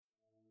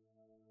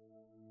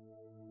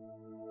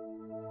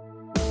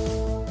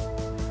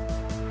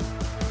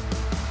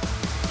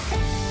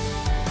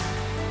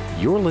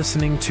You're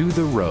listening to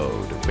The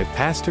Road with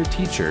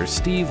pastor-teacher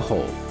Steve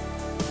Holt.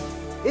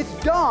 It's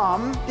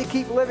dumb to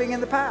keep living in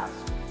the past.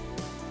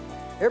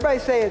 Everybody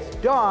say it's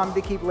dumb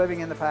to keep living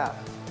in the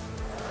past.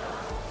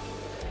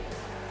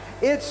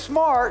 It's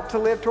smart to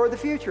live toward the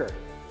future.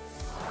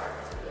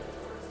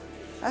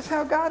 That's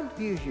how God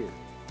views you.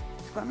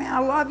 He's going, man, I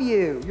love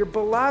you. You're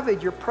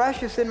beloved. You're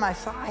precious in my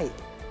sight.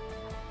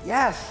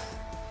 Yes,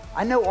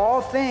 I know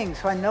all things,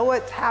 so I know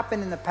what's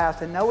happened in the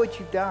past. I know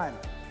what you've done.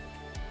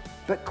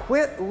 But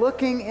quit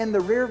looking in the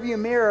rearview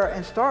mirror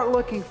and start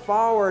looking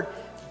forward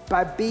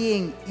by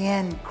being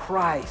in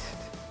Christ.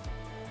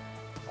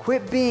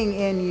 Quit being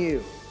in you.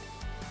 You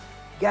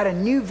got a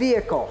new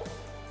vehicle,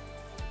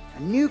 a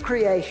new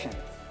creation.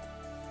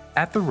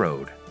 At The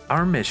Road,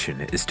 our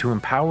mission is to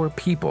empower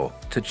people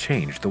to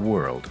change the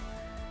world.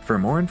 For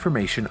more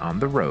information on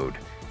The Road,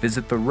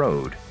 visit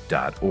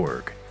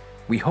theroad.org.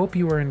 We hope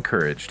you are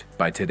encouraged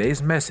by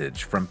today's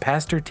message from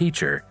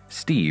pastor-teacher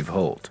Steve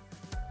Holt.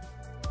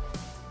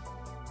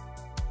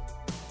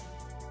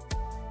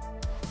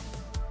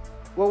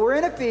 Well, we're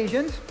in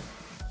Ephesians,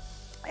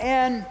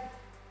 and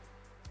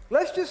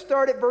let's just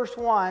start at verse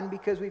 1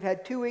 because we've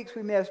had 2 weeks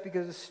we missed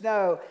because of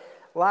snow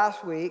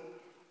last week,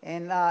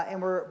 and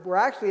we're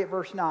actually at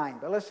verse 9.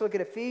 But let's look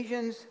at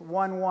Ephesians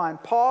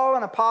 1:1. Paul,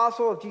 an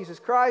apostle of Jesus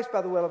Christ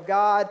by the will of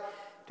God,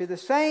 to the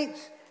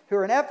saints who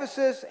are in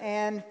Ephesus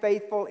and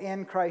faithful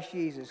in Christ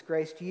Jesus.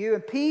 Grace to you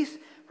and peace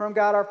from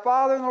God our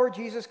Father and Lord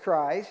Jesus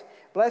Christ.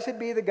 Blessed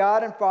be the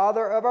God and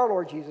Father of our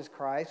Lord Jesus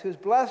Christ, who has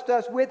blessed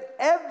us with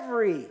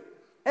every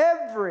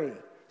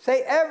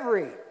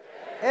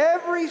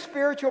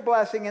spiritual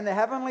blessing in the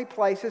heavenly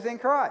places in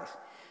Christ,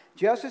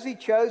 just as he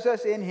chose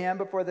us in him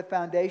before the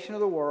foundation of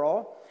the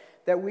world,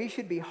 that we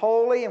should be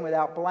holy and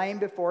without blame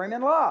before him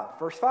in love.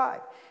 Verse 5,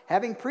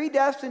 having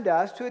predestined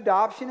us to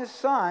adoption as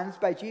sons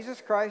by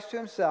Jesus Christ to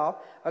himself,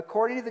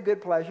 according to the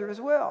good pleasure of his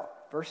will.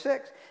 Verse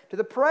 6, to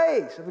the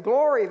praise of the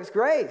glory of his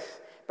grace,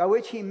 by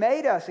which he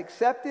made us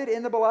accepted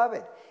in the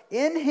beloved.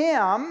 In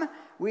him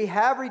we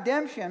have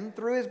redemption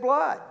through his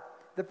blood,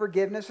 the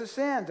forgiveness of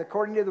sins,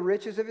 according to the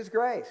riches of his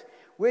grace,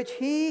 which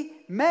he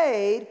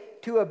made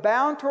to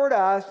abound toward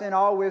us in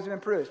all wisdom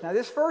and prudence. Now,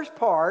 this first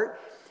part,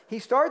 he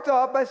starts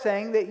off by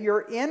saying that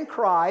you're in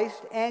Christ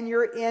and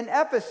you're in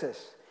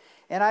Ephesus.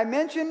 And I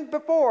mentioned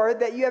before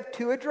that you have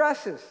two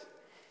addresses.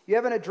 You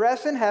have an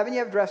address in heaven, you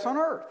have an address on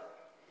earth.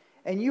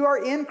 And you are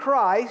in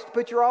Christ,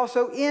 but you're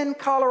also in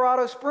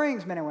Colorado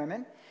Springs, men and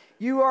women.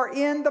 You are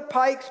in the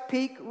Pikes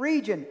Peak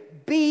region.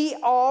 Be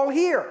all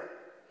here.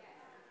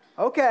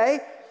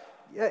 Okay.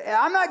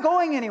 I'm not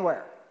going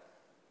anywhere.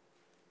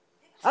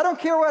 I don't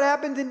care what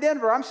happens in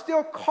Denver. I'm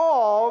still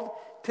called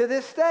to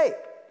this state.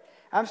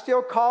 I'm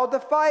still called to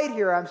fight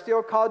here. I'm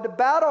still called to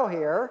battle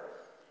here.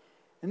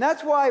 And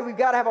that's why we've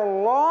got to have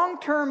a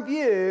long-term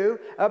view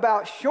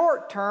about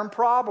short-term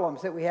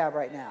problems that we have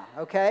right now,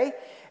 okay?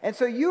 And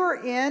so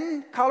you're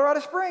in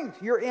Colorado Springs.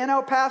 You're in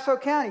El Paso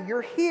County.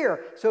 You're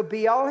here. So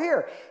be all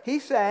here.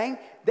 He's saying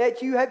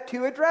that you have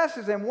two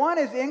addresses, and one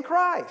is in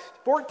Christ.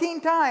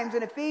 14 times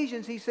in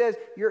Ephesians he says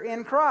you're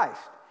in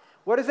Christ.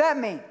 What does that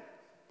mean?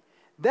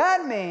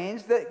 That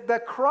means that the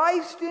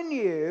Christ in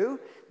you,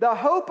 the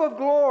hope of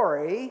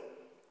glory,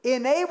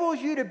 enables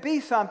you to be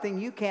something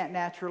you can't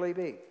naturally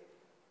be.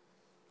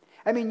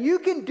 I mean, you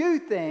can do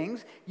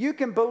things, you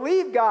can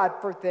believe God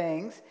for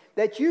things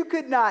that you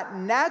could not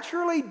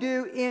naturally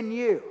do in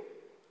you.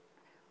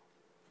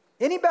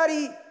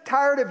 Anybody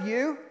tired of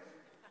you?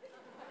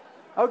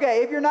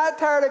 Okay, if you're not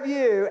tired of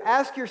you,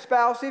 ask your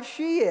spouse if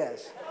she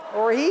is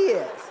or he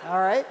is, all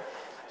right?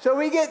 So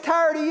we get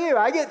tired of you.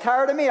 I get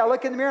tired of me. I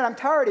look in the mirror and I'm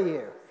tired of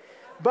you.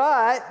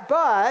 But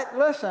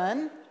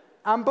listen,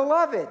 I'm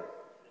beloved.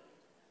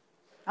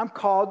 I'm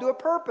called to a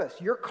purpose.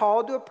 You're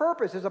called to a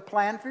purpose. There's a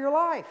plan for your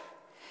life.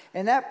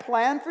 And that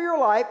plan for your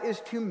life is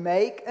to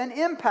make an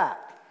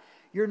impact.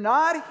 You're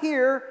not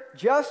here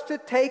just to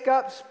take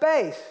up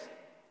space.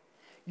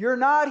 You're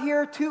not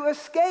here to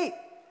escape.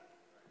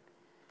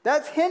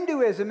 That's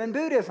Hinduism and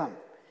Buddhism.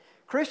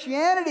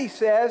 Christianity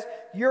says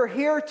you're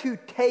here to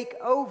take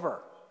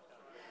over,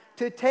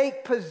 to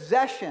take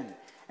possession.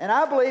 And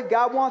I believe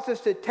God wants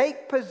us to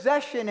take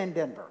possession in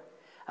Denver.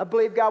 I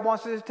believe God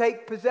wants us to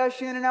take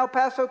possession in El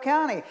Paso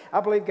County. I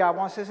believe God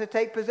wants us to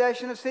take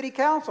possession of City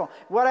Council.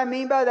 What I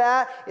mean by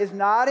that is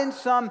not in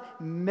some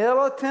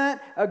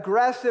militant,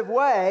 aggressive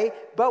way,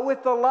 but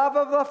with the love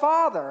of the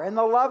Father and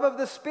the love of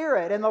the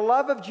Spirit and the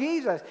love of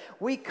Jesus.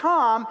 We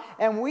come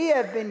and we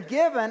have been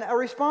given a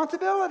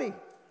responsibility.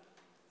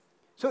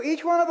 So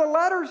each one of the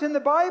letters in the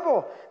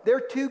Bible,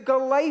 they're to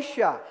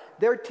Galatia,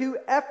 they're to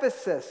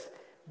Ephesus,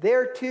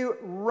 they're to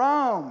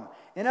Rome.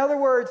 In other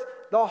words,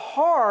 the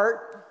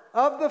heart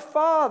of the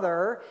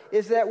Father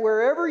is that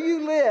wherever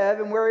you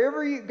live and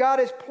wherever God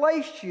has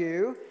placed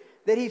you,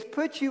 that he's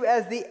put you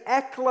as the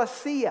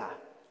ecclesia.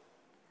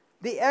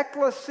 The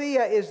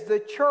ecclesia is the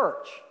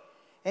church.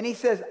 And he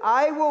says,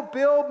 I will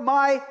build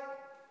my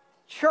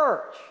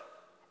church,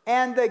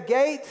 and the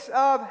gates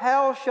of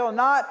hell shall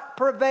not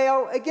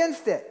prevail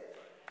against it.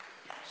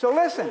 So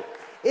listen,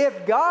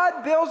 If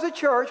God builds a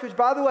church, which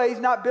by the way, He's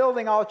not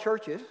building all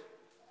churches.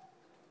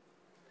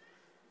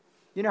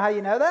 You know how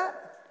you know that?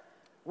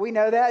 We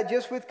know that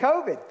just with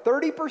COVID.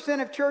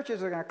 30% of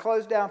churches are going to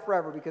close down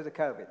forever because of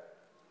COVID.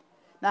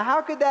 Now,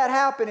 how could that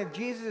happen if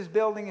Jesus is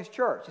building His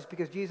church? It's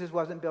because Jesus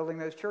wasn't building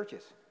those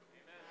churches.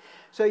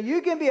 So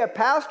you can be a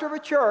pastor of a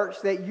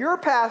church that you're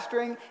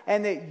pastoring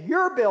and that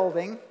you're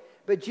building,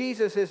 but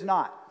Jesus is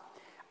not.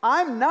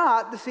 I'm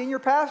not the senior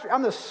pastor.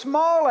 I'm the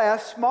small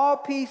s, small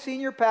p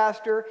senior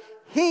pastor.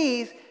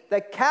 He's the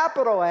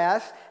capital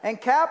S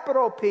and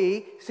capital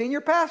P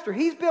senior pastor.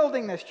 He's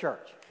building this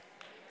church.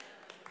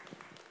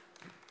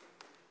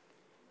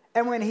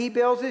 And when He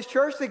builds His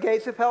church, the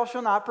gates of hell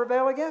shall not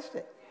prevail against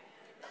it.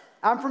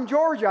 I'm from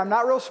Georgia. I'm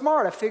not real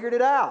smart. I figured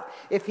it out.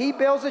 If He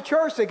builds a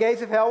church, the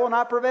gates of hell will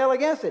not prevail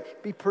against it.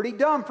 It'd be pretty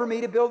dumb for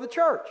me to build a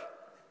church.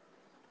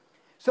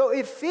 So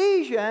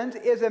Ephesians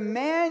is a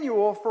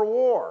manual for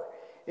war.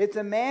 It's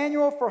a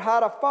manual for how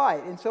to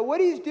fight. And so what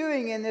he's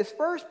doing in this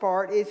first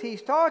part is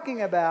he's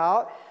talking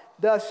about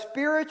the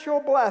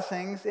spiritual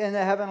blessings in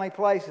the heavenly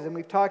places. And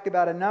we've talked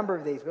about a number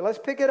of these. But let's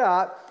pick it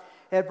up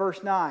at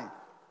verse 9.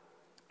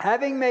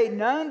 Having made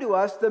known to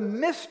us the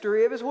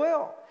mystery of His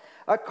will,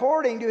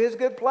 according to His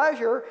good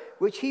pleasure,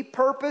 which He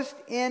purposed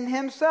in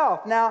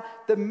Himself. Now,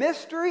 the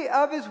mystery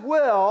of His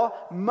will,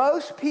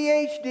 most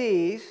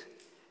PhDs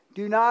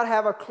do not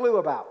have a clue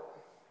about.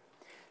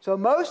 So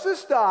most of the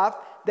stuff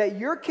that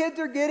your kids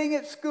are getting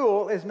at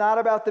school is not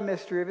about the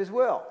mystery of His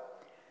will.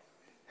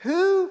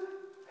 Who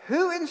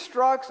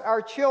instructs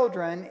our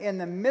children in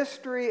the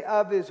mystery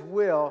of His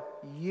will?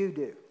 You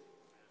do.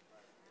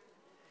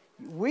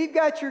 We've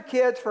got your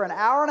kids for an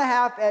hour and a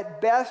half at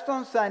best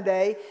on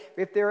Sunday.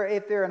 If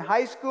they're in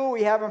high school,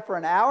 we have them for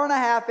an hour and a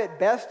half at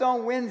best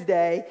on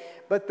Wednesday.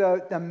 But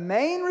the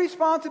main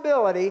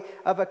responsibility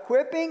of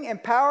equipping,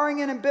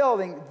 empowering, and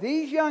building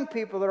these young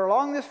people that are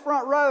along this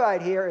front row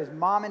right here is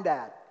mom and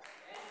dad.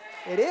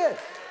 It is.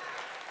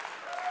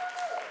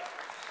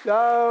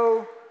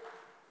 So,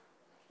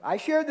 I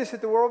shared this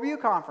at the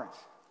Worldview Conference.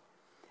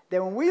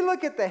 That when we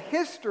look at the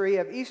history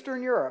of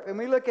Eastern Europe, and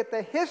we look at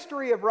the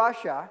history of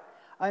Russia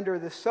under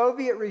the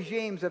Soviet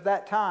regimes of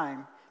that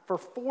time for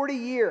 40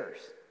 years,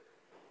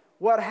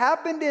 what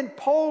happened in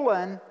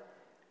Poland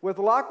with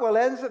Lech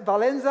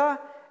Walesa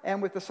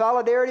and with the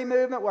Solidarity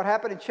movement, what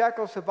happened in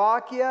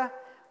Czechoslovakia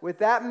with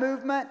that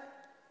movement,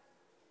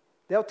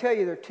 they'll tell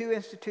you there are two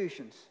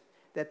institutions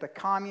that the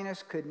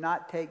communists could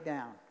not take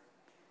down.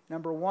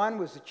 Number one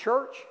was the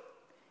church,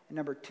 and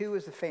number two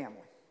is the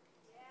family.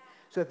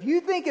 So if you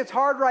think it's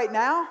hard right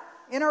now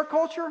in our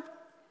culture,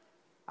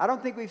 I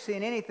don't think we've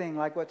seen anything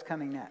like what's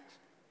coming next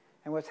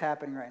and what's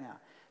happening right now.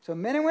 So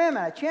men and women,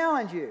 I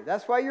challenge you.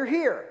 That's why you're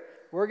here.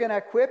 We're going to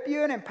equip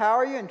you and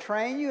empower you and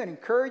train you and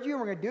encourage you. And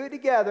we're going to do it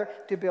together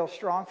to build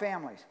strong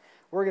families.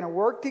 We're going to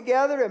work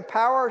together to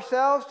empower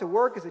ourselves to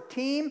work as a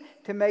team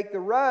to make the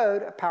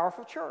road a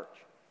powerful church.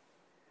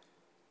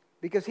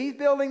 Because He's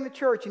building the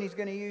church and He's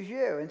going to use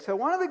you. And so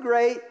one of the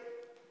great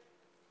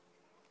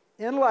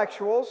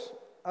intellectuals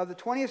of the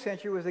 20th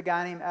century was a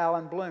guy named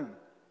Alan Bloom.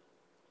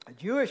 A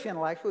Jewish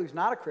intellectual who's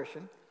not a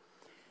Christian.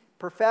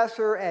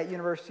 Professor at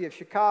University of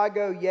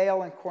Chicago,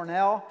 Yale, and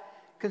Cornell.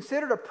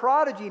 Considered a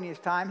prodigy in his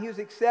time. He was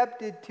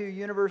accepted to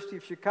University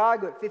of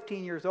Chicago at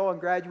 15 years old and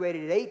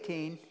graduated at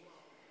 18.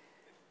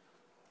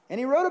 And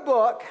he wrote a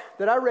book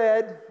that I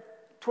read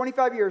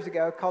 25 years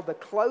ago called The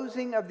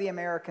Closing of the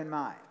American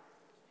Mind.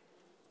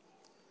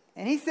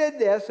 And he said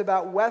this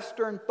about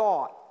Western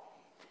thought.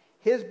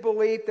 His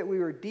belief that we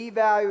were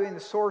devaluing the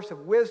source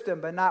of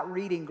wisdom by not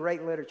reading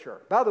great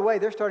literature. By the way,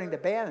 they're starting to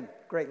ban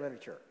great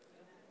literature.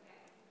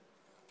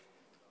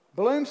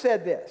 Bloom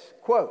said this,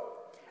 quote,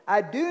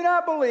 I do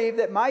not believe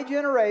that my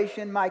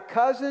generation, my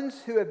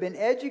cousins who have been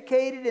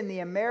educated in the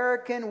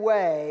American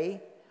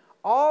way,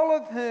 all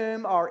of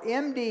whom are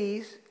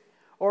MDs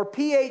or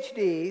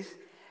PhDs,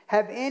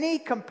 have any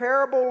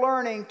comparable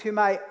learning to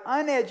my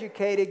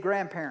uneducated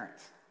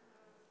grandparents.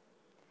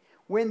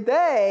 When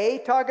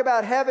they talk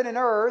about heaven and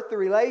earth, the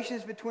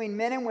relations between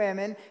men and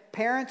women,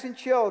 parents and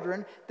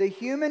children, the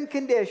human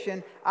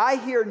condition, I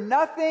hear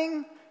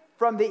nothing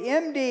from the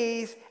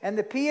MDs and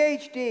the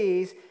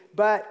PhDs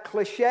but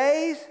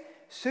cliches,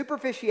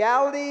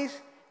 superficialities,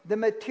 the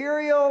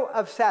material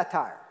of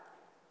satire.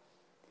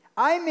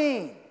 I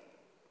mean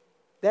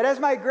that as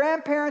my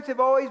grandparents have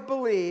always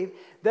believed,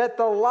 that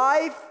the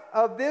life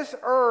of this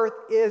earth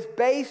is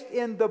based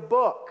in the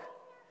book,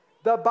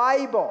 the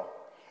Bible,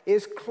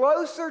 is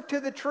closer to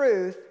the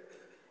truth,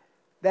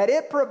 that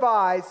it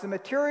provides the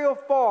material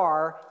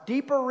for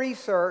deeper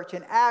research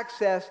and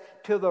access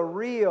to the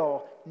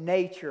real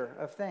nature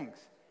of things.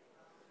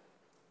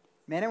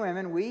 Men and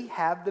women, we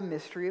have the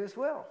mystery of His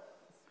will.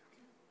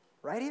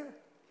 Right here.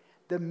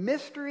 The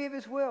mystery of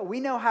His will. We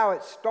know how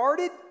it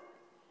started.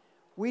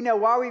 We know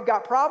why we've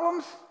got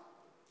problems.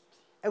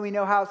 And we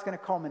know how it's going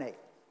to culminate.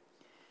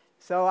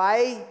 So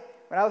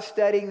when I was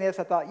studying this,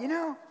 I thought,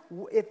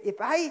 if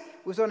I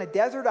was on a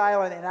desert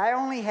island and I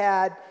only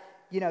had,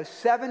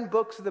 7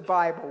 books of the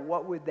Bible,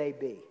 what would they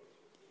be?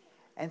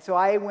 And so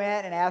I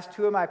went and asked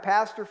 2 of my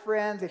pastor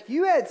friends, if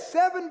you had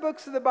 7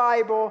 books of the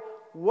Bible,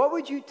 what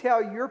would you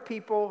tell your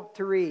people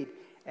to read?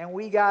 And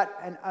we got,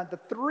 the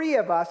 3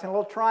 of us in a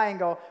little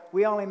triangle,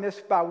 we only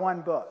missed by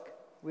 1 book.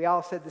 We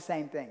all said the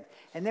same thing.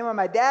 And then when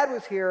my dad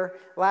was here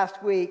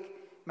last week,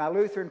 my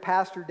Lutheran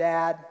pastor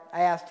dad,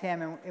 I asked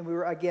him, and we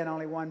were, again,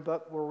 only 1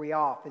 book were we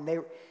off. And they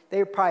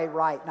were probably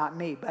right, not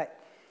me. But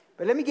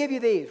let me give you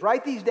these.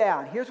 Write these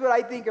down. Here's what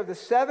I think are the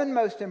 7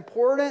 most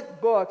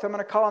important books. I'm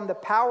going to call them the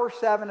Power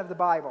 7 of the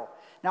Bible.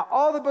 Now,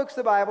 all the books of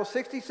the Bible,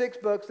 66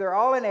 books, they're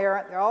all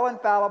inerrant. They're all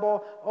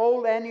infallible,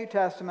 Old and New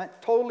Testament.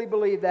 Totally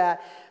believe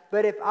that.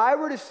 But if I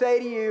were to say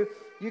to you,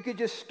 you could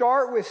just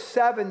start with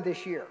 7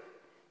 this year.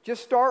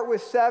 Just start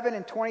with 7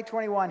 in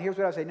 2021. Here's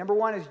what I would say. Number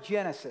 1 is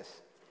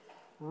Genesis.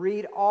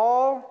 Read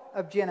all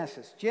of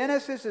Genesis.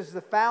 Genesis is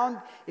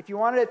if you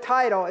wanted a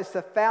title, it's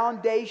the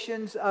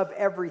foundations of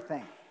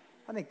everything.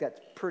 I think that's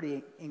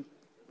pretty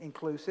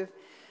inclusive.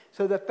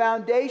 So the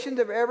foundations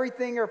of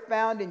everything are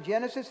found in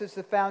Genesis. It's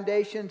the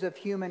foundations of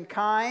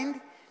humankind.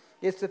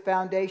 It's the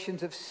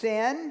foundations of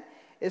sin.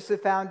 It's the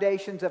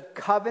foundations of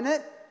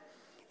covenant.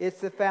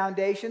 It's the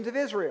foundations of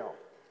Israel.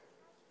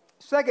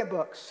 Second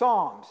book,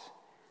 Psalms.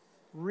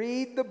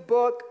 Read the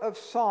book of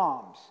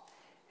Psalms.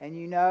 And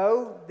you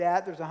know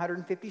that there's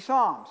 150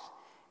 Psalms.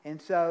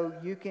 And so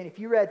you can, if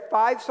you read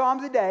 5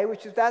 Psalms a day,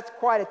 that's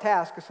quite a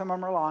task because some of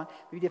them are long.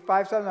 If you did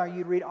 5 Psalms,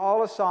 you'd read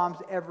all the Psalms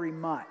every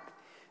month.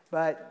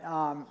 But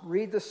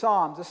read the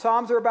Psalms. The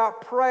Psalms are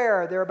about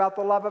prayer. They're about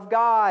the love of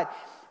God.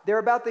 They're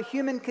about the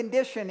human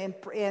condition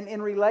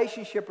in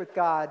relationship with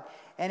God.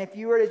 And if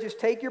you were to just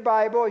take your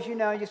Bible, as you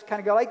know, just kind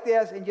of go like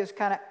this and just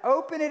kind of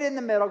open it in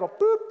the middle, go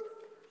boop,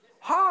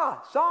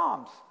 ha,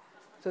 Psalms.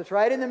 So it's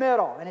right in the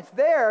middle. And it's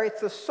there.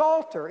 It's the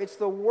Psalter. It's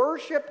the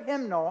worship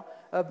hymnal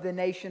of the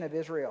nation of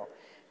Israel.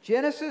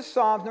 Genesis,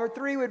 Psalms. Number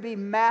 3 would be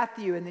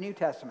Matthew in the New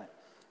Testament.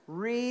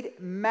 Read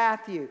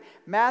Matthew.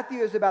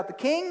 Matthew is about the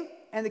king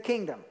and the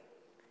kingdom.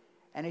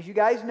 And as you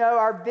guys know,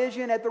 our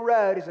vision at the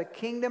Road is a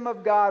kingdom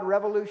of God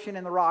revolution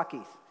in the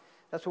Rockies.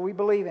 That's what we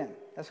believe in.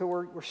 That's what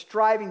we're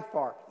striving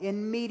for.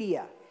 In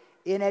media,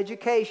 in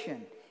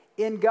education,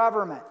 in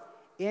government,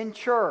 in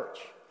church,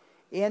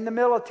 in the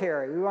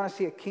military. We want to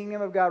see a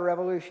kingdom of God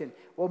revolution.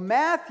 Well,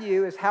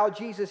 Matthew is how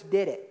Jesus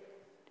did it.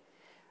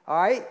 All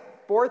right?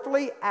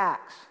 Fourthly,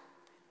 Acts.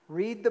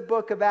 Read the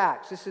book of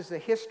Acts. This is the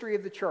history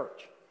of the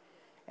church.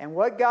 And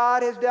what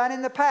God has done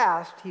in the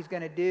past, He's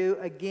going to do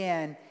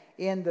again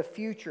in the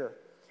future.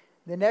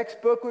 The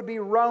next book would be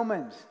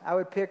Romans. I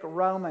would pick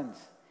Romans.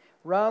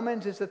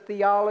 Romans is the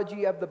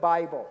theology of the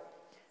Bible.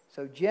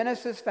 So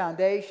Genesis,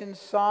 foundations,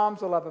 Psalms,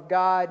 the love of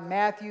God,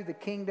 Matthew, the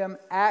kingdom,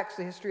 Acts,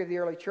 the history of the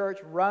early church,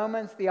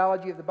 Romans,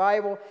 theology of the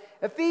Bible,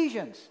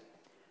 Ephesians,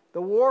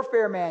 the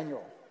warfare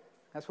manual.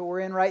 That's what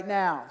we're in right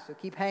now. So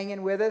keep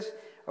hanging with us.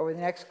 Over the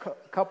next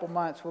couple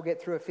months, we'll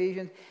get through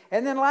Ephesians.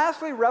 And then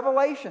lastly,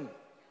 Revelation.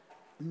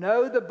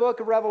 Know the book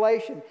of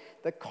Revelation.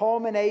 The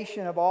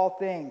culmination of all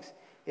things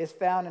is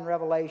found in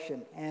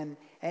Revelation. And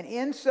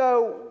in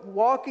so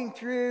walking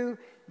through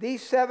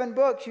these 7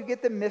 books, you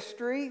get the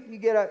mystery. You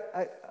get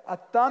a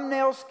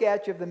thumbnail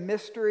sketch of the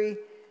mystery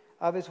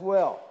of His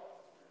will.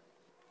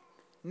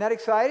 Isn't that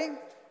exciting?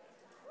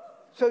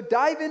 So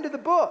dive into the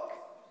book.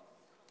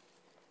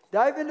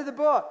 Dive into the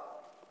book.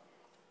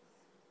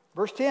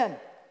 Verse 10.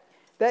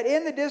 That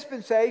in the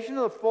dispensation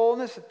of the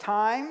fullness of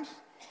times,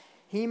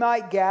 He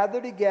might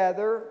gather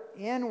together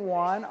in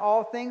one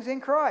all things in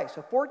Christ.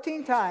 So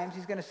 14 times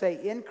He's going to say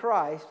in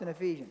Christ in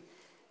Ephesians.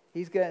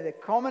 The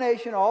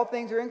culmination, all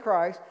things are in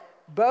Christ,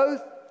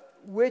 both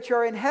which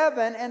are in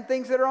heaven and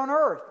things that are on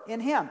earth, in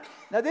Him.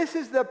 Now this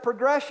is the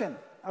progression,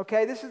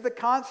 okay? This is the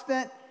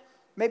constant,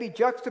 maybe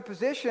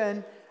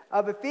juxtaposition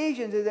of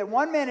Ephesians, is that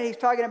one minute he's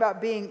talking about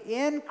being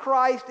in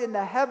Christ in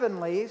the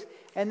heavenlies,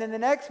 and then the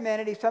next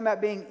minute he's talking about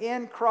being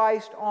in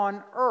Christ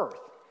on earth.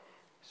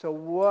 So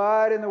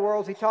what in the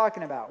world is he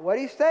talking about? What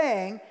he's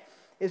saying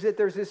is that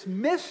there's this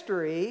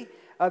mystery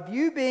of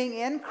you being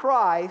in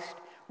Christ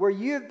where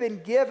you've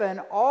been given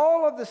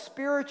all of the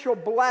spiritual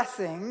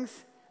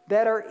blessings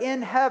that are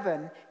in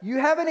heaven. You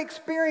haven't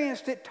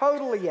experienced it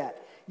totally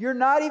yet. You're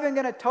not even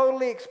going to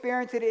totally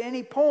experience it at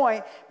any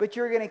point, but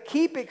you're going to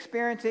keep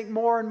experiencing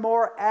more and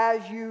more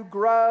as you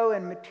grow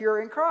and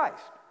mature in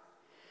Christ.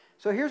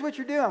 So here's what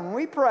you're doing. When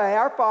we pray,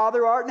 Our Father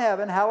who art in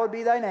heaven, hallowed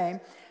be thy name.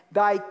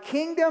 Thy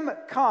kingdom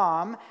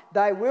come,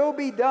 thy will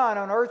be done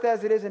on earth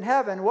as it is in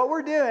heaven. What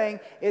we're doing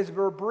is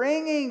we're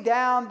bringing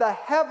down the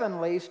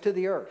heavenlies to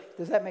the earth.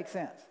 Does that make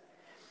sense?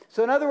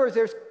 So in other words,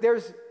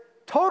 there's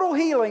total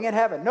healing in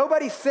heaven.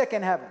 Nobody's sick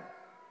in heaven.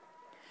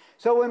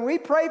 So when we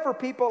pray for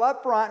people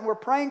up front and we're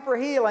praying for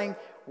healing,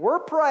 we're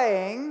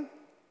praying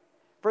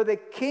for the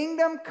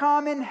kingdom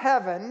come in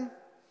heaven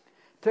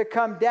to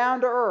come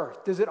down to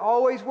earth. Does it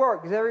always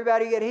work? Does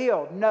everybody get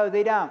healed? No,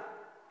 they don't.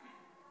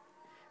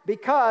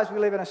 Because we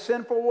live in a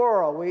sinful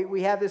world.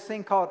 We have this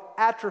thing called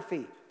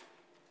atrophy.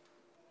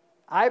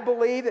 I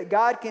believe that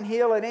God can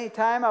heal at any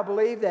time. I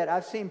believe that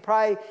I've seen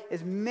probably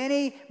as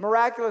many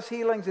miraculous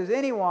healings as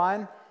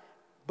anyone,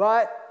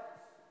 but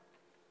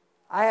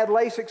I had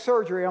LASIK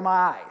surgery on my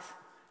eyes.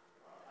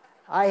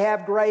 I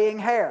have graying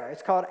hair.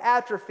 It's called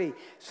atrophy.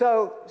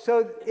 So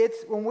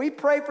it's when we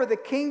pray for the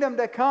kingdom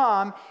to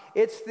come,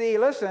 it's the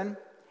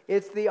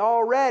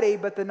already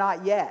but the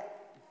not yet.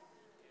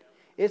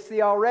 It's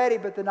the already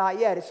but the not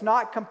yet. It's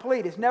not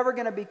complete. It's never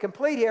going to be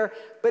complete here.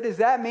 But does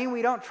that mean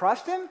we don't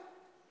trust Him?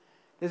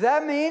 Does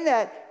that mean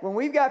that when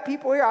we've got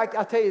people here,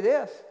 I'll tell you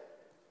this.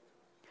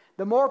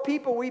 The more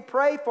people we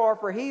pray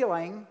for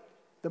healing,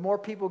 the more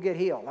people get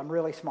healed. I'm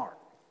really smart.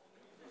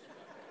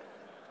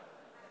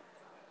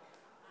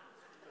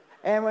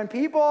 And when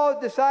people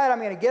decide I'm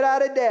going to get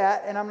out of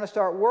debt and I'm going to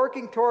start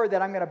working toward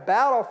that, I'm going to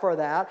battle for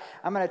that,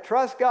 I'm going to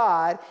trust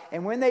God,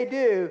 and when they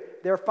do,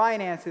 their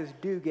finances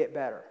do get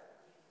better.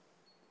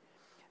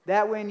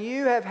 That when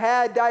you have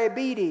had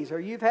diabetes or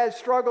you've had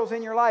struggles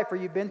in your life or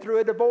you've been through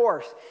a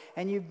divorce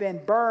and you've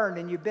been burned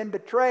and you've been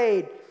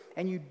betrayed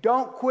and you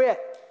don't quit,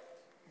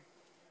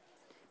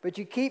 but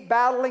you keep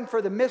battling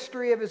for the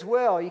mystery of His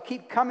will, you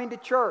keep coming to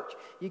church,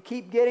 you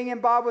keep getting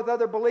involved with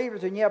other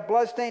believers, and you have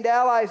bloodstained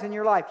allies in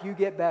your life, you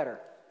get better.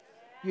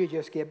 You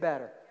just get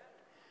better.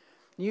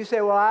 You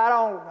say, well,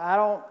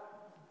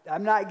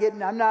 I'm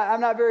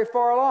not very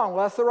far along.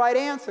 Well, that's the right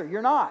answer.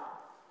 You're not.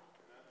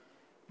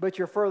 But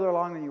you're further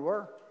along than you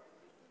were.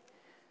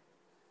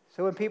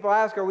 So when people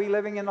ask, are we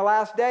living in the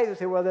last days? I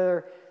say, well,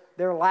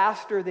 they're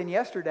laster than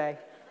yesterday.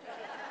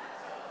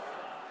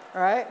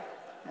 All right?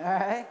 All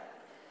right?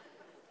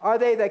 Are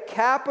they the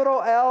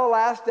capital L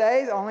last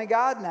days? Only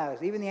God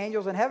knows. Even the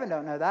angels in heaven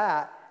don't know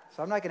that.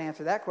 So I'm not going to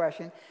answer that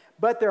question.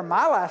 But they're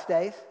my last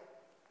days.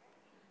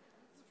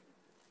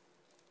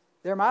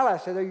 They're my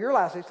last days. They're your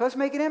last days. So let's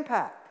make an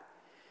impact.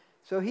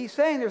 So He's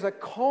saying there's a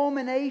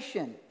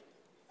culmination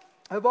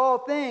of all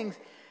things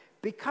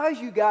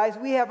because, you guys,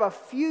 we have a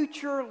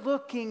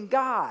future-looking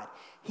God.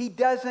 He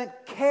doesn't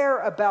care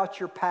about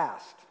your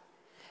past.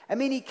 I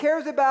mean, He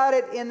cares about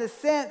it in the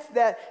sense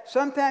that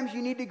sometimes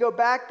you need to go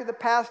back to the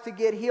past to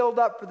get healed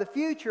up for the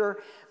future.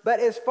 But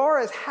as far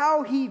as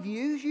how He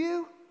views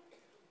you,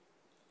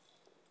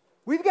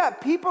 we've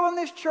got people in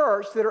this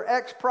church that are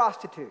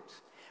ex-prostitutes.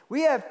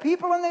 We have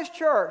people in this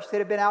church that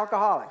have been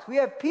alcoholics. We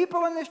have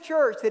people in this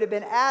church that have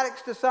been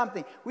addicts to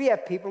something. We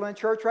have people in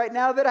church right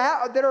now that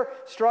are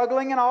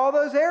struggling in all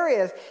those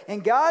areas.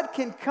 And God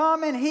can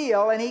come and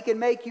heal, and He can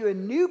make you a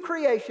new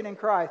creation in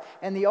Christ.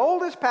 And the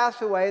old has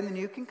passed away, and the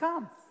new can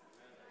come.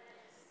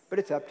 But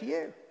it's up to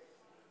you.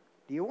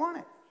 Do you want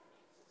it?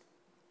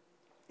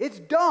 It's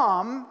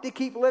dumb to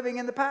keep living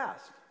in the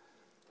past.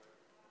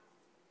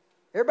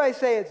 Everybody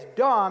say it's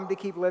dumb to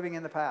keep living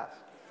in the past.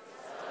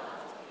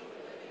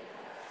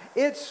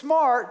 It's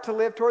smart to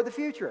live toward the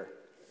future.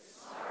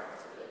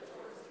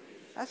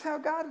 That's how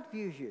God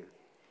views you.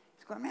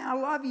 He's going, man, I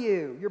love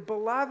you. You're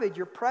beloved.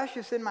 You're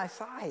precious in my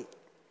sight.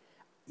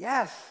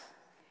 Yes,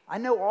 I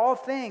know all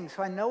things,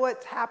 so I know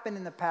what's happened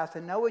in the past. I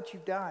know what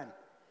you've done.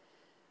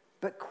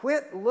 But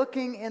quit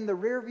looking in the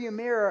rearview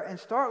mirror and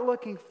start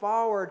looking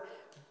forward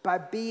by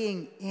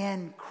being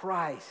in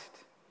Christ.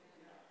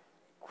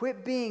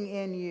 Quit being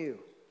in you.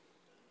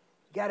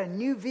 You got a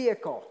new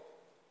vehicle,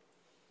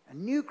 a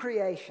new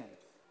creation.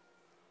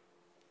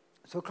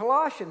 So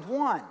Colossians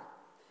 1,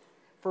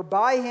 for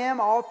by Him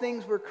all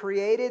things were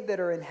created that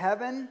are in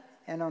heaven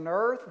and on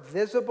earth,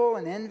 visible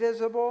and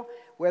invisible,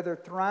 whether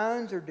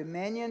thrones or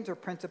dominions or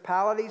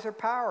principalities or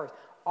powers.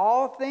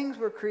 All things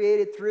were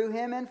created through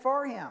Him and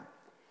for Him.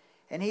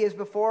 And He is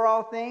before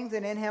all things,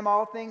 and in Him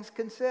all things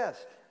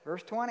consist.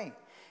 Verse 20.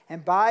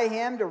 And by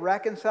Him to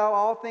reconcile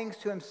all things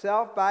to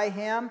Himself, by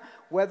Him,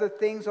 whether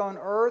things on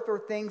earth or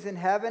things in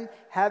heaven,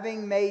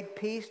 having made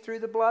peace through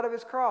the blood of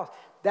His cross.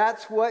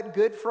 That's what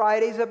Good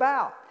Friday's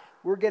about.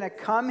 We're going to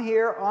come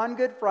here on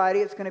Good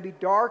Friday. It's going to be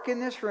dark in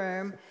this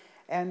room,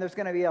 and there's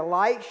going to be a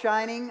light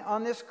shining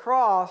on this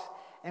cross,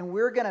 and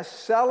we're going to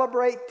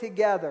celebrate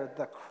together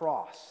the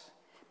cross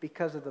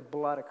because of the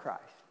blood of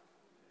Christ.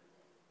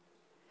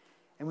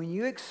 And when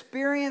you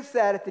experience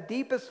that at the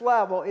deepest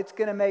level, it's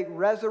going to make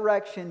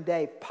Resurrection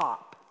Day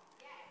pop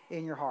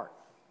in your heart.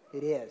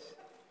 It is.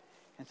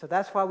 And so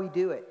that's why we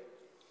do it.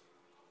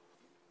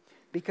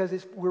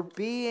 Because we're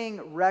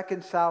being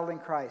reconciled in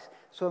Christ.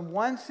 So in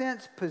one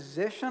sense,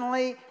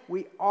 positionally,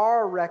 we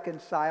are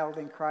reconciled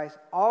in Christ.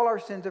 All our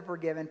sins are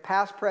forgiven,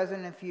 past,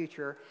 present, and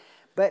future.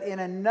 But in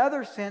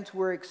another sense,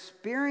 we're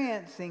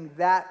experiencing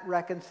that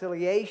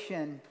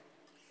reconciliation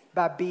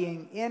by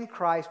being in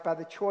Christ, by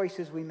the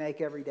choices we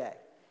make every day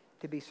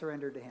to be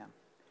surrendered to Him.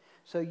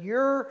 So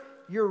you're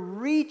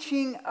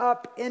reaching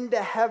up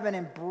into heaven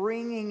and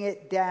bringing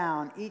it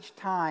down each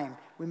time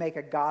we make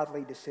a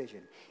godly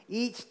decision.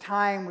 Each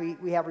time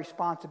we have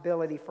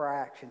responsibility for our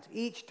actions.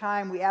 Each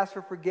time we ask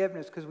for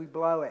forgiveness because we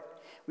blow it.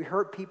 We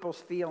hurt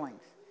people's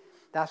feelings.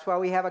 That's why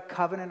we have a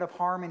covenant of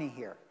harmony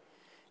here.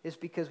 It's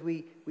because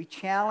we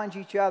challenge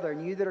each other.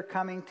 And you that are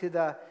coming to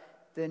the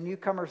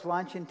newcomers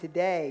luncheon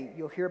today,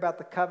 you'll hear about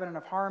the covenant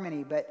of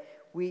harmony. But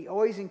we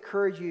always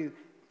encourage you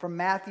from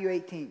Matthew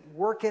 18,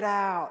 work it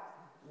out,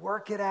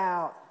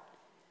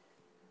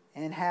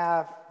 and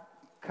have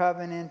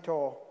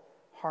covenantal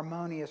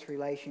harmonious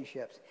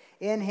relationships.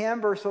 In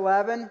him, verse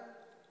 11,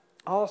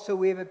 also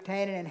we have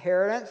obtained an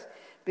inheritance,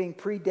 being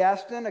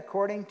predestined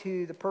according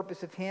to the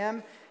purpose of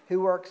him who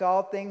works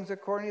all things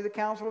according to the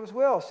counsel of his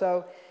will.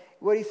 So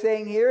what he's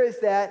saying here is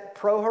that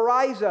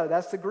pro-horizo,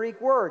 that's the Greek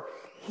word.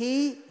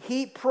 He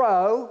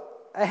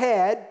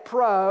ahead,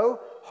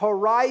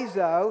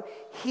 horizo,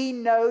 he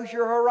knows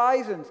your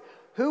horizons.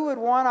 Who would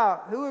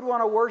want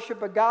to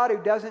worship a God who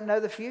doesn't know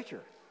the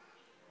future?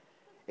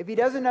 If he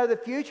doesn't know the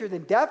future,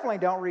 then definitely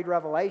don't read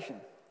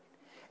Revelation.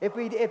 If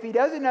he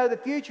doesn't know the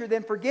future,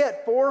 then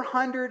forget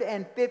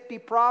 450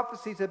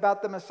 prophecies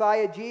about the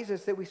Messiah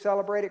Jesus that we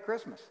celebrate at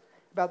Christmas,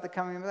 about the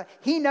coming of the Messiah.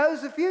 He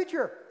knows the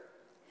future.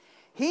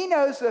 He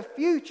knows the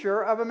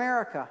future of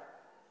America.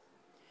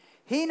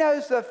 He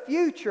knows the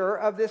future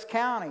of this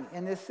county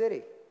and this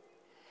city.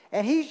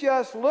 And he's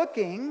just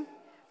looking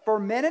for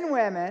men and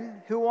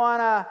women who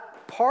want to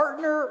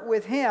partner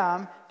with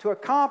him to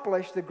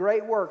accomplish the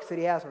great works that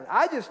he has for us.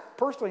 I just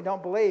personally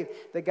don't believe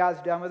that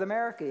God's done with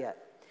America yet.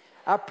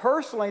 I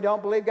personally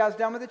don't believe God's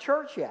done with the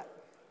church yet.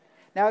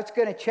 Now, it's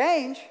going to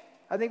change.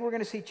 I think we're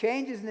going to see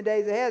changes in the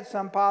days ahead,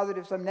 some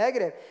positive, some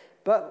negative.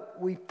 But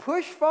we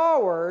push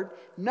forward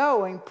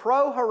knowing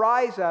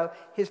pro-horizo,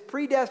 his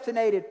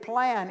predestinated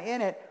plan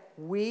in it,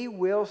 we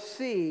will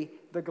see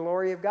the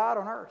glory of God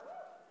on earth.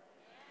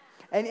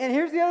 And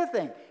here's the other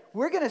thing.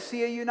 We're going to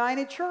see a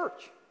united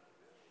church.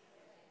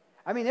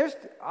 I mean,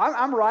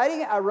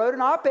 I wrote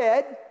an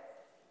op-ed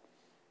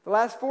the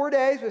last 4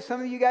 days with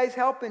some of you guys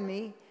helping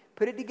me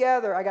put it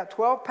together. I got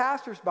 12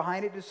 pastors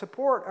behind it to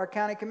support our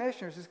county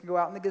commissioners. This can go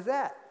out in the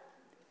Gazette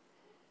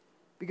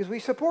because we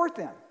support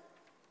them.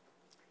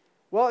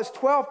 Well, it's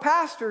 12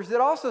 pastors that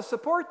also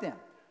support them.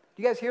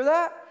 Do you guys hear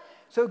that?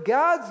 So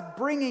God's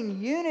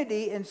bringing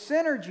unity and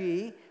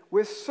synergy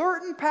with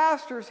certain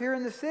pastors here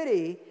in the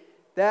city.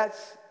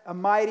 That's a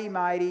mighty,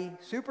 mighty,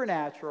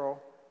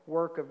 supernatural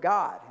work of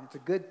God. And it's a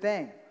good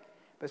thing.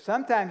 But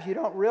sometimes you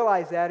don't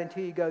realize that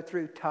until you go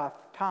through tough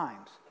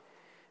times.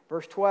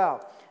 Verse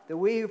 12, that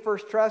we who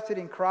first trusted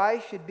in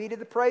Christ should be to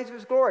the praise of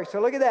his glory.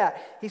 So look at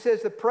that. He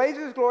says the praise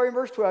of his glory in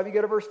verse 12. You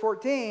go to verse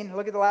 14,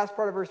 look at the last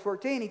part of verse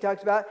 14. He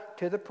talks about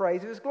to the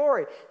praise of his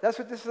glory. That's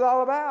what this is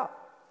all about.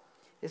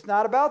 It's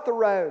not about the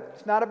road.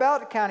 It's not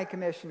about the county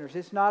commissioners.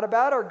 It's not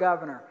about our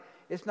governor.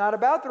 It's not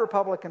about the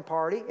Republican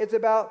Party. It's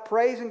about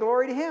praise and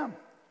glory to him.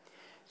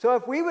 So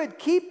if we would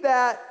keep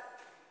that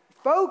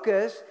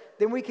focus,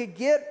 then we could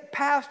get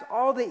past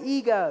all the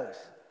egos.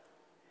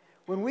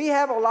 When we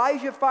have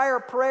Elijah Fire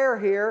prayer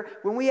here,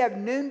 when we have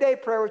noonday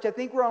prayer, which I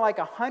think we're on like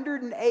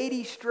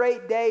 180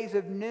 straight days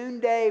of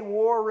noonday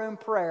war room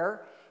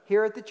prayer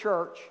here at the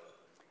church,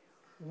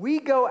 we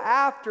go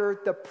after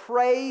the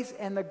praise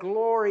and the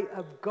glory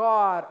of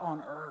God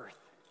on earth.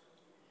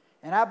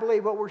 And I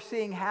believe what we're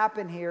seeing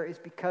happen here is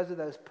because of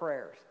those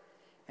prayers.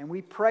 And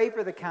we pray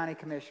for the county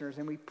commissioners,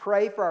 and we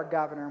pray for our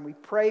governor, and we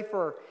pray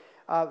for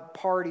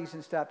parties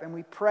and stuff, and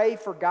we pray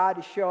for God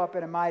to show up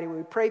in a mighty way.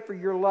 We pray for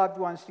your loved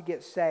ones to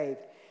get saved.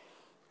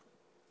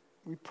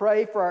 We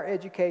pray for our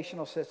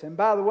educational system.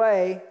 By the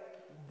way,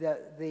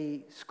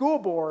 the school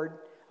board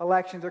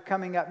elections are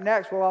coming up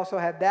next. We'll also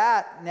have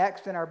that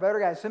next in our voter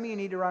guide. Some of you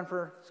need to run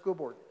for school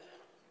board.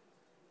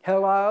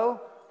 Hello?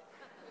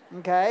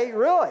 Okay,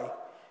 really?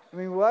 I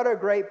mean, what a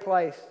great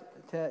place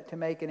to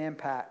make an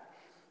impact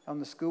on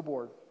the school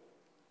board.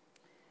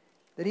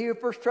 That he who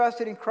first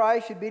trusted in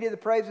Christ should be to the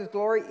praise of his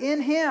glory.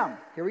 In him,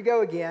 here we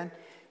go again,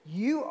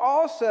 you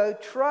also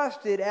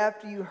trusted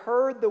after you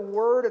heard the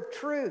word of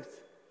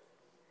truth.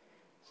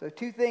 So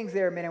two things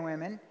there, men and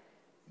women.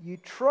 You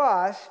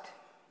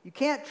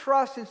can't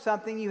trust in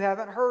something you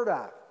haven't heard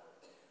of.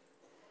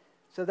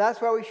 So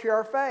that's why we share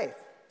our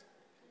faith.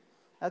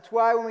 That's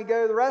why when we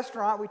go to the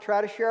restaurant, we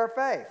try to share our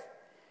faith.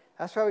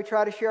 That's why we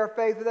try to share our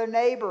faith with our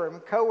neighbor and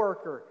with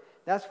coworker.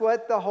 That's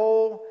what the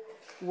whole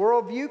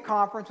Worldview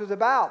Conference was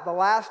about. The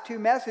last two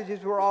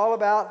messages were all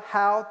about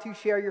how to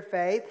share your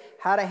faith,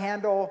 how to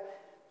handle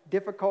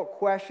difficult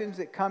questions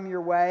that come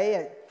your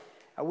way.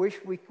 I wish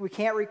we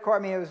can't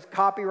record. I mean, it was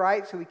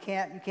copyright, so you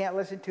can't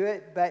listen to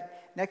it.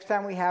 But next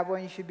time we have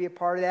one, you should be a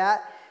part of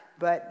that.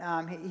 But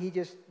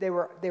they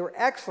were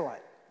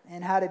excellent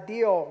in how to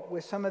deal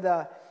with some of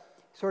the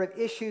sort of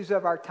issues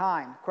of our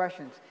time,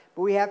 questions.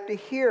 But we have to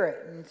hear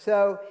it, and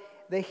so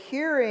the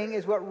hearing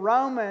is what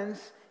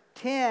Romans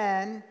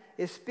 10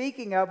 is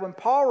speaking of when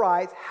Paul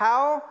writes,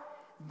 how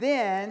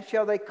then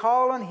shall they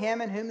call on him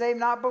in whom they have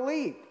not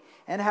believed?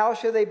 And how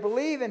shall they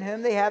believe in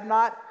whom they have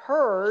not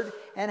heard?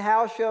 And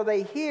how shall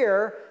they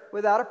hear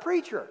without a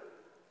preacher?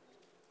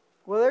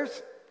 Well,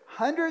 there's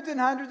hundreds and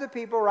hundreds of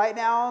people right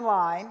now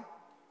online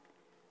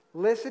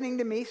listening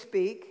to me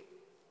speak.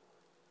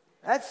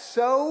 That's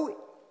so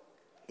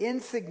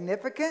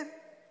insignificant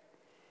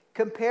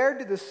compared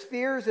to the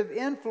spheres of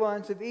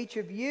influence of each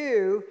of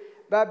you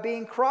by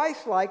being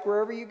Christ-like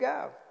wherever you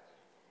go.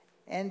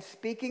 And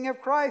speaking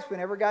of Christ,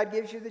 whenever God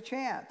gives you the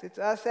chance. It's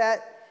us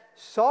at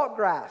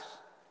Saltgrass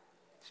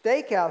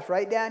Steakhouse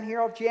right down here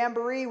off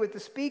Jamboree with the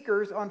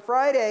speakers on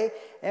Friday.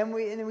 And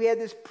we had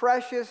this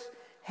precious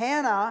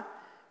Hannah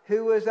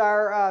who was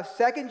our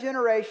second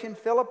generation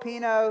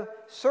Filipino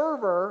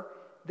server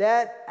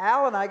that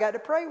Al and I got to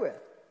pray with.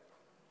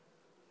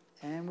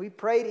 And we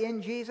prayed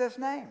in Jesus'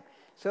 name.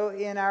 So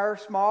in our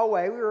small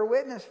way, we were a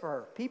witness for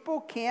her.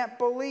 People can't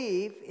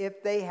believe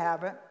if they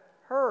haven't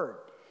heard.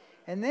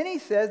 And then he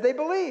says they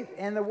believe.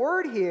 And the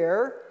word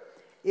here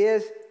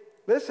is,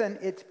 listen,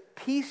 it's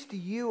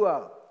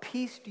pisteuo.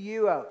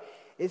 Pisteuo.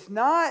 It's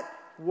not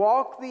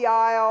walk the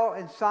aisle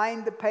and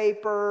sign the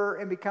paper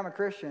and become a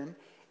Christian.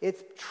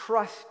 It's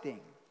trusting.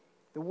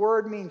 The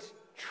word means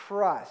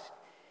trust.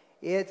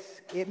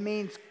 It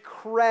means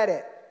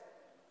credit.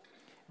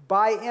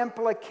 By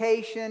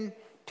implication,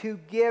 to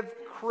give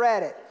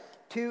credit,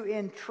 to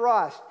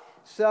entrust.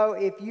 So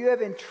if you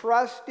have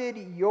entrusted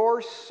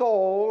your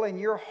soul and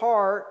your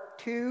heart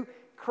to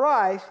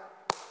Christ,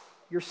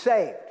 you're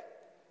saved.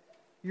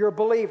 You're a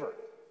believer.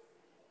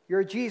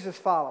 You're a Jesus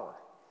follower.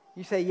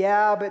 You say,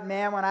 yeah, but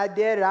man, when I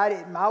did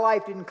it, my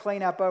life didn't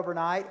clean up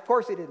overnight. Of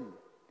course it didn't.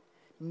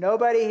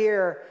 Nobody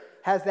here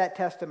has that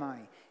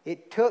testimony.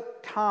 It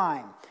took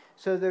time.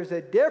 So there's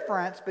a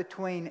difference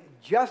between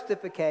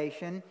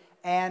justification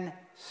and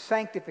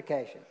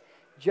sanctification.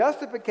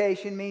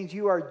 Justification means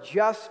you are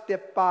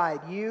justified.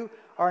 You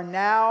are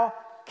now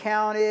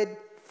counted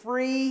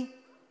free,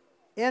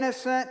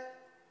 innocent,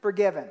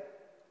 forgiven.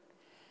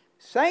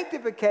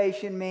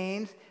 Sanctification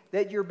means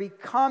that you're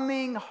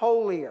becoming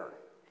holier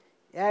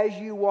as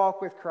you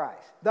walk with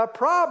Christ. The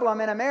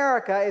problem in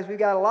America is we've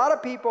got a lot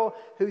of people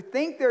who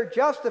think they're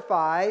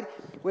justified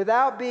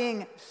without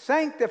being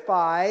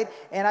sanctified.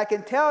 And I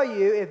can tell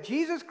you, if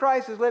Jesus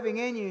Christ is living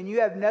in you and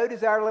you have no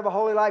desire to live a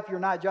holy life, you're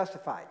not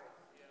justified.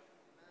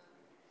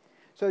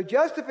 So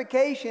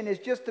justification is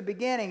just the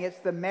beginning. It's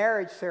the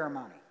marriage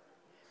ceremony.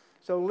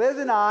 So Liz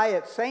and I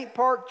at St.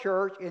 Park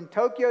Church in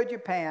Tokyo,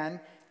 Japan,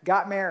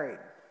 got married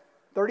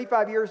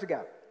 35 years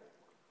ago.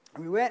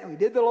 And we went and we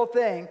did the little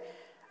thing.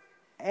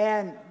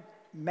 And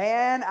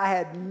man, I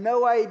had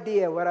no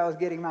idea what I was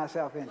getting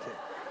myself into.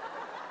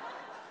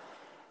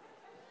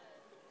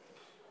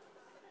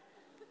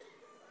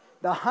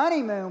 The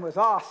honeymoon was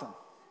awesome.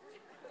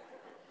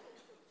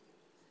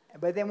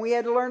 But then we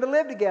had to learn to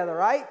live together,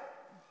 right?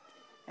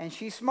 And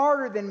she's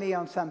smarter than me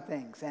on some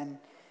things. And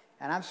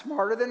I'm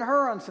smarter than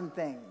her on some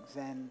things.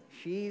 And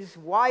she's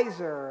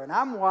wiser and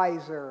I'm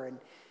wiser.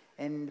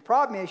 And the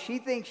problem is she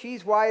thinks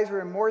she's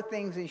wiser in more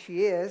things than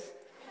she is.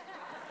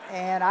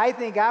 And I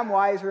think I'm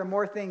wiser in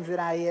more things than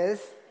I is.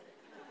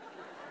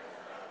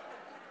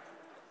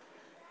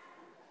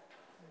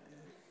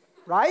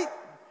 Right?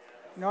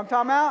 You know what I'm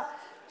talking about?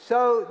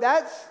 So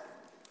that's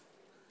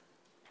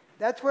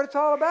what it's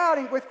all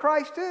about with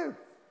Christ too.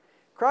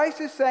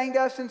 Christ is saying to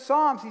us in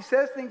Psalms, he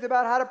says things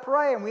about how to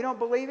pray, and we don't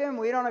believe him,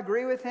 we don't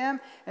agree with him,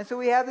 and so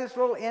we have this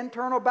little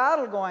internal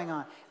battle going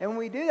on. And when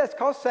we do, that's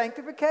called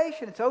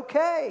sanctification. It's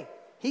okay.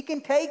 He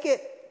can take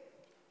it.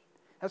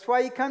 That's why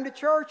you come to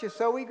church, is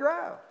so we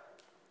grow.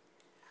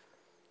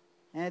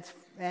 And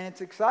it's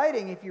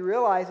exciting if you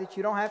realize that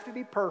you don't have to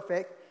be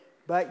perfect,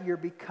 but you're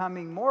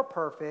becoming more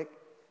perfect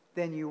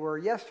than you were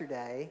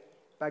yesterday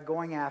by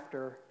going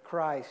after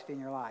Christ in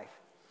your life.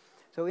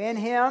 So in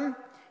him,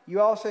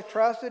 you also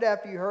trusted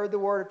after you heard the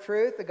word of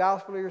truth, the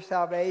gospel of your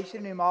salvation,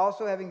 in whom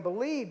also having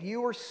believed,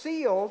 you were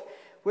sealed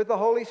with the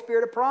Holy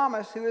Spirit of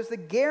promise, who is the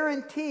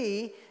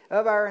guarantee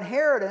of our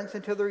inheritance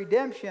until the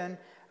redemption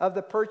of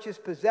the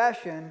purchased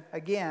possession,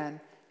 again,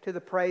 to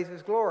the praise of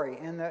his glory.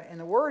 And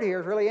the word here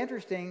is really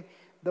interesting.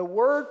 The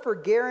word for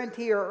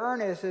guarantee or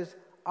earnest is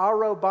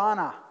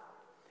arobana.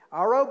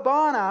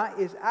 Arobana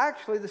is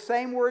actually the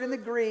same word in the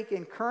Greek,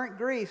 in current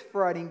Greece,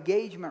 for an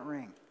engagement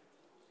ring.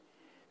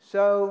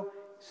 So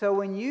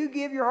when you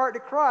give your heart to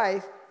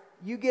Christ,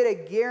 you get a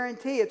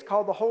guarantee. It's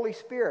called the Holy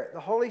Spirit. The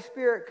Holy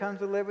Spirit comes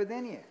to live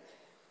within you.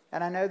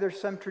 And I know there's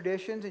some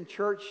traditions in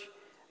church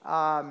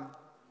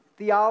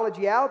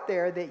theology out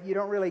there that you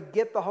don't really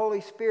get the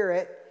Holy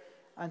Spirit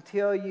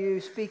until you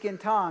speak in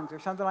tongues or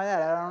something like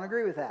that. I don't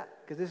agree with that,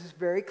 because this is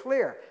very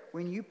clear.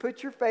 When you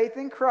put your faith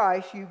in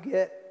Christ, you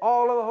get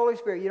all of the Holy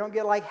Spirit. You don't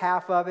get like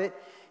half of it.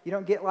 You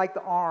don't get like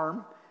the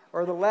arm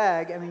or the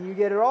leg. I mean, you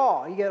get it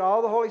all. You get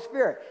all the Holy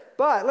Spirit.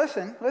 But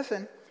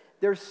listen,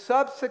 there's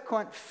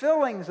subsequent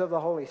fillings of the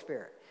Holy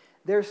Spirit.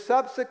 There's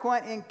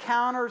subsequent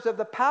encounters of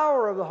the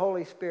power of the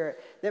Holy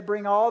Spirit that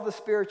bring all the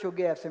spiritual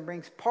gifts and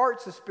brings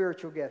parts of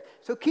spiritual gifts.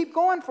 So keep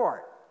going for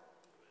it,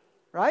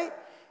 right?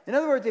 In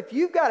other words, if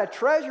you've got a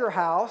treasure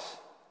house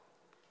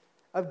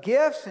of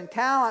gifts and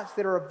talents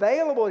that are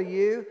available to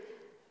you,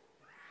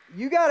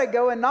 you got to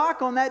go and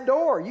knock on that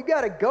door. You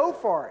got to go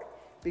for it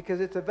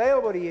because it's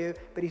available to you,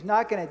 but he's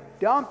not going to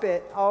dump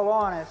it all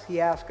on us. He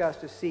asks us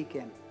to seek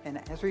him. And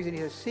that's the reason he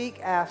says, seek,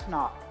 ask,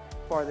 knock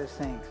for these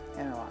things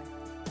in our life.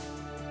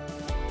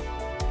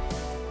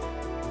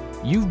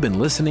 You've been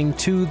listening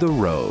to The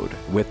Road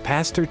with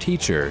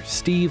pastor-teacher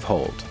Steve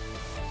Holt.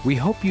 We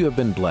hope you have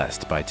been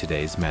blessed by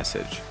today's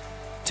message.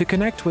 To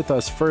connect with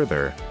us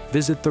further,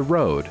 visit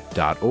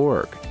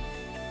theroad.org.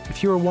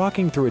 If you are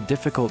walking through a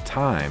difficult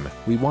time,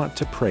 we want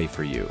to pray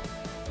for you.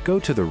 Go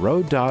to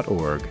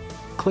theroad.org,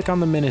 click on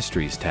the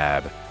Ministries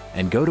tab,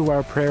 and go to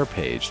our prayer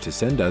page to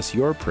send us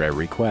your prayer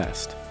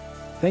request.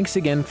 Thanks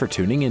again for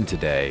tuning in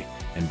today,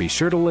 and be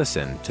sure to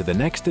listen to the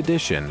next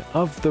edition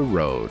of The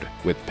Road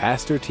with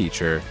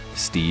pastor-teacher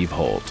Steve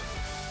Holt.